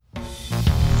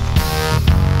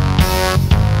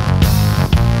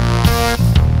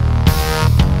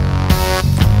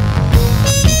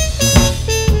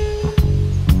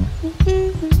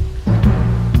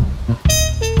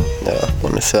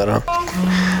seara!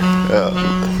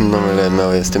 Numele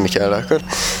meu este Michael Acker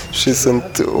și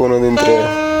sunt unul dintre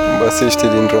basiștii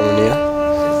din România.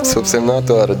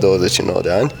 Subsemnatul are 29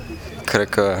 de ani. Cred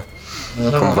că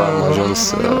cumva am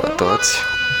ajuns toți,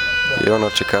 eu în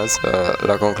orice caz,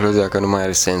 la concluzia că nu mai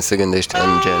are sens să gândești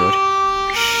în genuri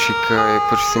și că e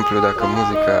pur și simplu dacă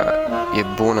muzica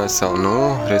e bună sau nu,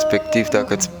 respectiv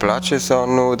dacă îți place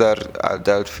sau nu, dar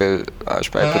de altfel aș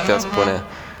mai putea spune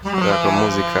dacă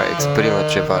muzica exprimă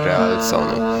ceva real sau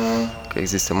nu. Că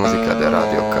există muzica de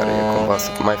radio care e cumva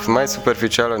mai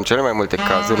superficială în cele mai multe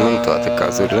cazuri, nu în toate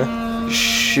cazurile.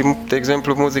 Și, de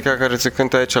exemplu, muzica care se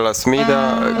cântă aici la Smida,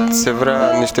 se vrea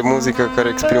niște muzică care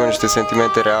exprimă niște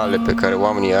sentimente reale pe care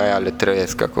oamenii aia le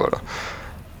trăiesc acolo.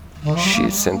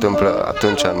 Și se întâmplă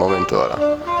atunci, în momentul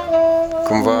ăla.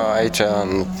 Cumva aici,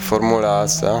 în formula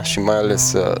asta, și mai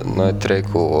ales noi trei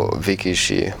cu Vicky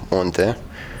și Monte,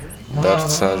 dar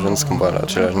s-a ajuns cumva la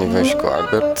același nivel și cu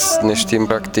Albert, ne știm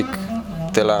practic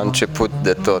de la început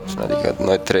de tot, adică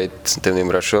noi trei suntem din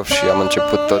Brașov și am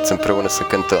început toți împreună să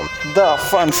cântăm. Da,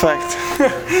 fun fact!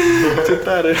 Ce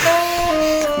tare!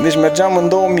 Deci mergeam în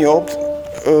 2008,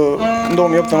 în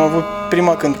 2008 am avut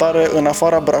prima cântare în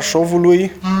afara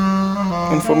Brașovului,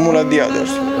 în Formula Diaders.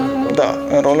 Da,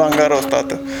 în Roland Garros,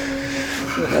 tată.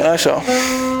 Așa.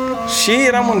 Și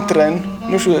eram în tren,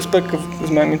 nu știu, sper că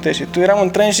îți mai amintești și tu, eram în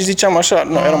tren și ziceam așa,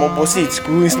 noi eram obosiți cu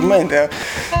instrumente,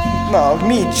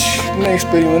 mici,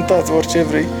 neexperimentați, orice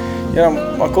vrei. Eram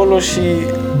acolo și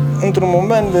într-un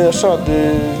moment de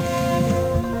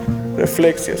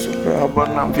reflexie asupra, habar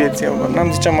n-am vieții,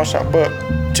 ziceam așa,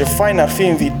 ce fain ar fi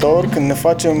în viitor când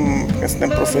suntem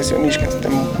profesioniști, când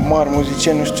suntem mari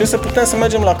muzicieni, nu știu ce, să putem să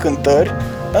mergem la cântări,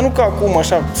 dar nu ca acum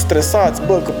așa stresați,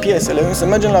 că piesele, să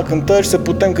mergem la cântări și să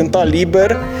putem cânta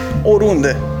liber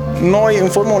oriunde. Noi în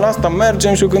formula asta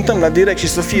mergem și o cântăm la direct și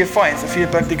să fie fain, să fie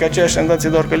practic aceeași senzație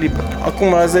doar că liber.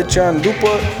 Acum, la 10 ani după,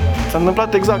 s-a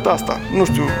întâmplat exact asta. Nu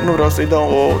știu, nu vreau să-i dau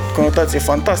o conotație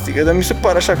fantastică, dar mi se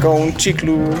pare așa ca un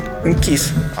ciclu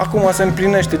închis. Acum se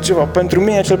împlinește ceva. Pentru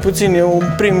mine, cel puțin, e un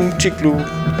prim ciclu.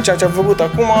 Ceea ce am făcut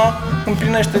acum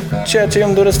împlinește ceea ce eu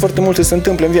îmi doresc foarte mult să se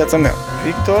întâmple în viața mea.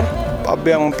 Victor,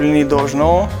 abia am împlinit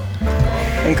 29,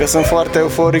 încă sunt foarte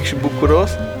euforic și bucuros.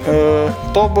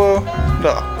 Tobă,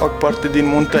 da, fac parte din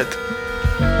Muntet.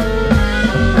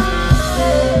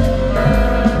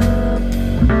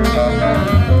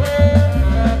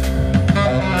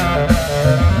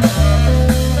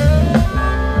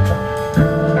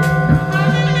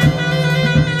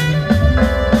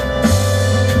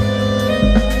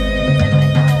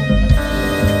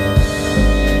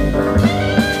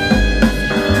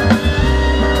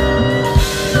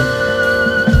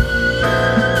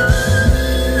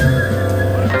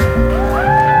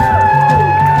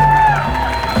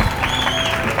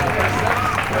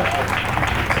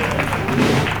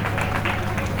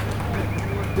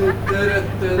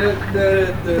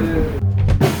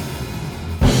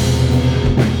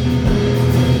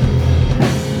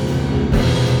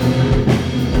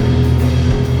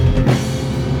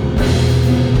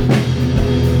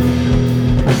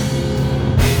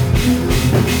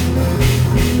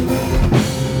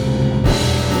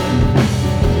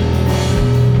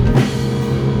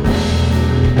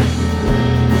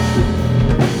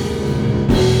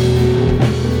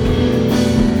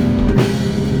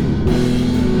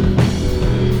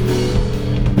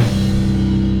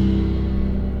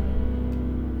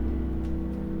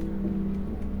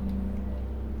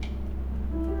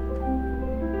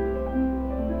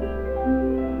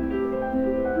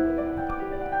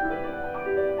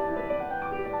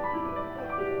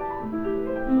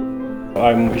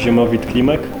 I'm Ziemowit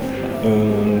Klimek,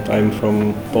 and I'm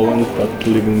from Poland but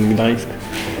live in Gdańsk,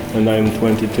 and I'm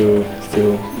 22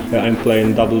 still. I'm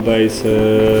playing double bass,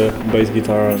 bass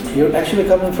guitar. You're actually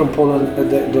coming from Poland.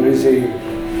 There is a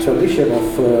tradition of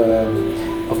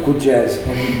good jazz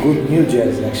and good new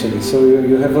jazz actually. So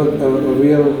you have a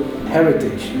real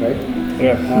heritage, right?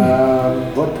 Yeah.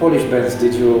 What Polish bands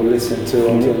did you listen to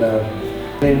until now?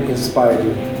 Name inspired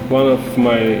you? One of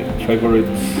my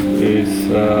favorites is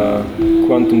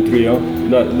Quantum Trio.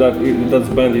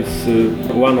 That band is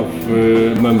one of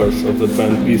members of that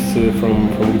band is from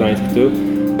Gdańsk too.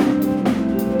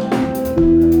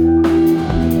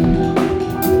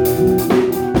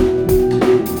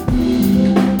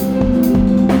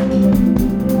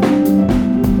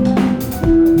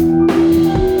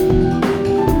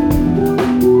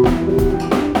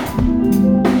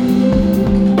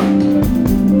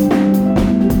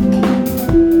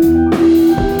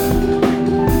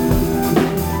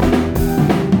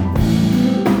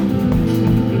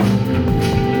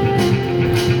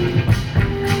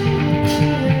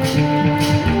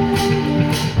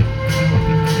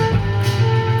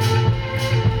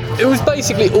 it was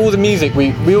basically all the music.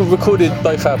 We all recorded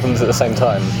both albums at the same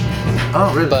time.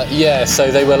 Oh, really? But yeah,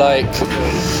 so they were like,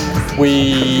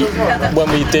 when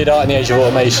we did Art in the Age of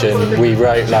Automation, we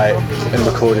wrote like and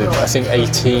recorded I think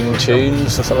 18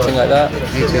 tunes or something like that.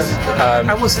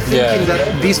 I was thinking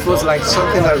that this was like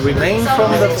something that remained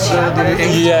from the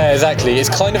Yeah, exactly. It's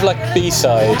kind of like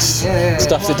B-sides,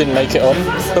 stuff that didn't make it on.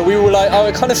 But we were like, oh,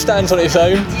 it kind of stands on its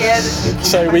own.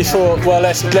 So we thought, well,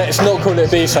 let's not call it a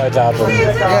B-sides album.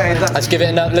 Let's give it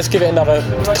another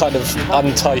kind of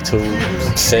untitled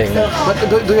thing.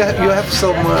 But do you have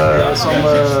some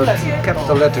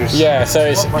capital letters? Yeah, so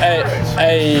it's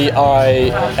AIAOATOA,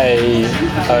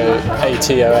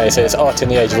 so it's Art in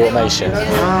the Age of Automation.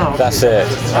 Oh, that's it.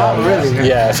 Really?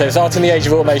 Yeah, so it's Art in the Age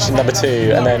of Automation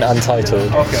 #2 and then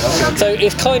Untitled. Okay. So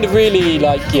it's kind of really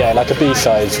like a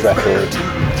B-sides record,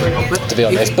 to be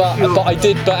honest. But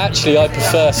actually I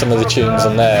prefer some of the tunes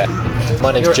on there.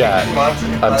 My name's Jack.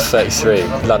 I'm 33,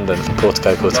 London,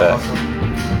 Portico Quartet.